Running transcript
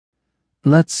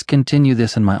Let's continue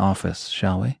this in my office,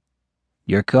 shall we?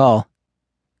 Your call.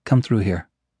 Come through here.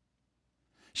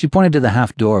 She pointed to the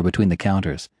half door between the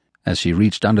counters as she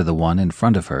reached under the one in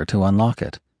front of her to unlock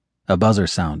it. A buzzer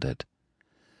sounded.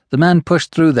 The man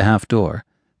pushed through the half door,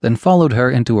 then followed her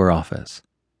into her office.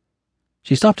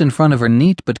 She stopped in front of her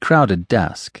neat but crowded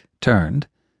desk, turned,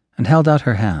 and held out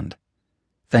her hand.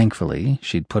 Thankfully,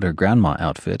 she'd put her grandma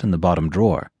outfit in the bottom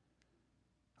drawer.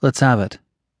 Let's have it.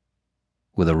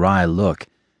 With a wry look,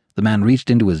 the man reached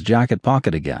into his jacket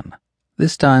pocket again,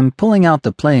 this time pulling out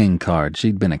the playing card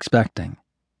she'd been expecting.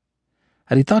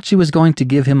 Had he thought she was going to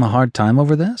give him a hard time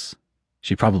over this?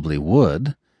 She probably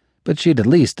would, but she'd at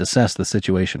least assess the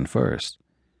situation first.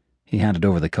 He handed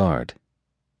over the card.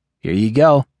 Here you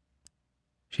go.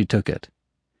 She took it.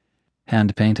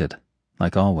 Hand-painted,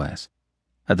 like always.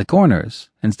 At the corners,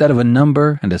 instead of a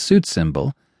number and a suit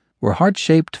symbol, were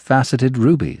heart-shaped faceted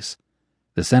rubies.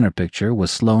 The center picture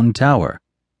was Sloane Tower.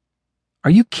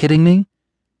 Are you kidding me?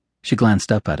 She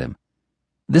glanced up at him.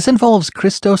 This involves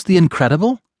Christos the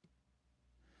Incredible?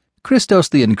 Christos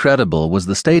the Incredible was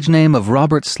the stage name of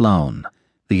Robert Sloane,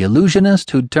 the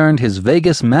illusionist who'd turned his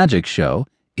Vegas magic show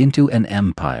into an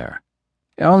empire.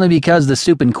 Only because the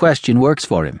soup in question works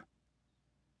for him.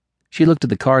 She looked at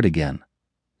the card again.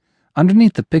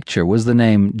 Underneath the picture was the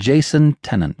name Jason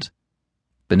Tennant.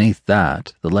 Beneath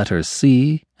that, the letters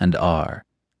C and R.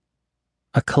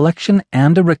 A collection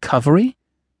and a recovery?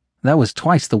 That was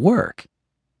twice the work.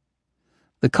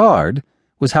 The card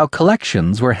was how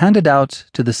collections were handed out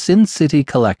to the Sin City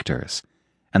collectors,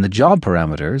 and the job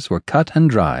parameters were cut and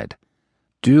dried.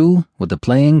 Do what the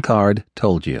playing card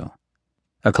told you.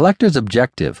 A collector's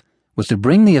objective was to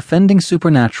bring the offending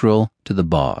supernatural to the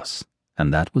boss,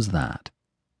 and that was that.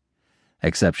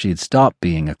 Except she'd stopped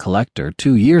being a collector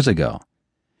 2 years ago.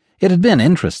 It had been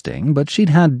interesting, but she'd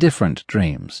had different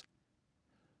dreams.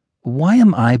 Why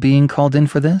am I being called in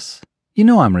for this? You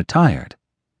know I'm retired.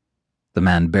 The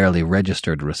man barely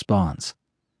registered a response.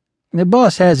 The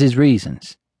boss has his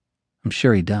reasons. I'm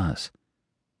sure he does.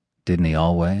 Didn't he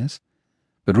always?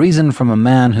 But reason from a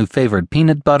man who favored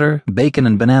peanut butter, bacon,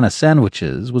 and banana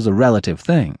sandwiches was a relative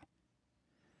thing.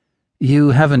 You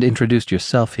haven't introduced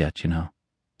yourself yet, you know.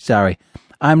 Sorry,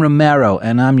 I'm Romero,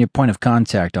 and I'm your point of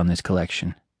contact on this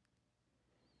collection.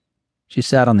 She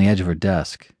sat on the edge of her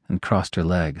desk and crossed her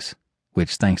legs,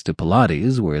 which, thanks to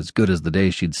Pilates, were as good as the day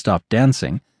she'd stopped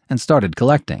dancing and started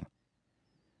collecting.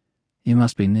 You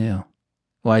must be new.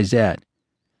 Why's that?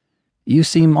 You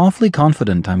seem awfully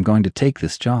confident I'm going to take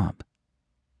this job.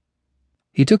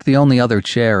 He took the only other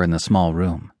chair in the small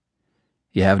room.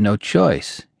 You have no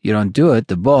choice. You don't do it,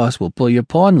 the boss will pull your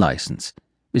pawn license.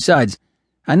 Besides,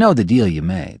 I know the deal you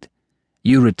made.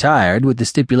 You retired with the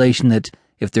stipulation that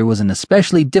if there was an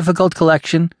especially difficult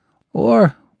collection,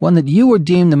 or one that you were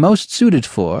deemed the most suited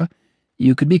for,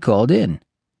 you could be called in.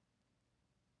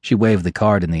 She waved the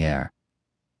card in the air.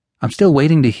 I'm still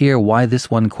waiting to hear why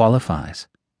this one qualifies.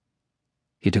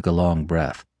 He took a long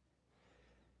breath.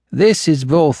 This is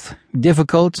both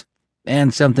difficult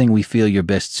and something we feel you're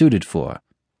best suited for.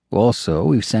 Also,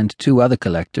 we've sent 2 other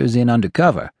collectors in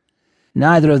undercover.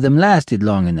 Neither of them lasted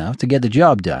long enough to get the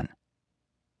job done.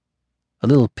 A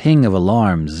little ping of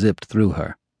alarm zipped through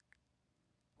her.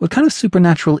 What kind of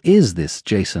supernatural is this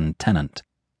Jason Tennant?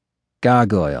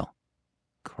 Gargoyle.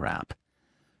 Crap.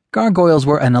 Gargoyles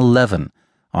were an 11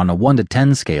 on a 1 to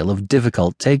 10 scale of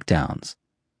difficult takedowns.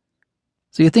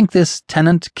 So you think this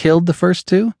Tennant killed the first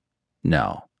 2?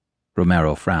 No.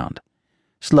 Romero frowned.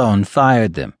 Sloane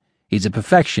fired them. He's a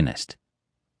perfectionist.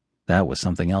 That was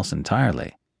something else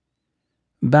entirely.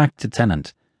 Back to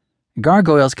Tennant.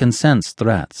 Gargoyles can sense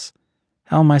threats.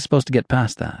 How am I supposed to get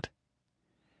past that?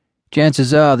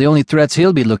 Chances are the only threats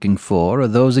he'll be looking for are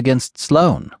those against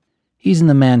Sloane. He's in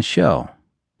the man's show.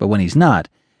 But when he's not,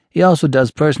 he also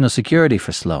does personal security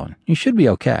for Sloane. You should be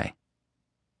okay.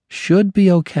 Should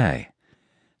be okay.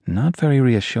 Not very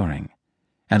reassuring.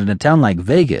 And in a town like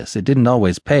Vegas, it didn't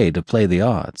always pay to play the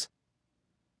odds.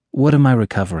 What am I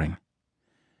recovering?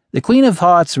 The Queen of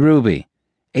Hearts ruby,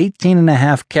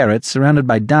 18.5 carats surrounded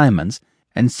by diamonds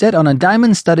and set on a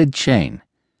diamond-studded chain.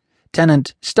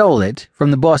 Tennant stole it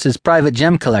from the boss's private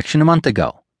gem collection a month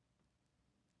ago.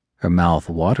 Her mouth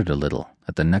watered a little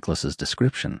at the necklace's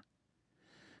description.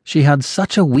 She had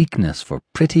such a weakness for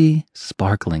pretty,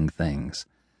 sparkling things.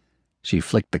 She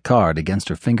flicked the card against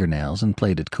her fingernails and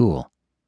played it cool.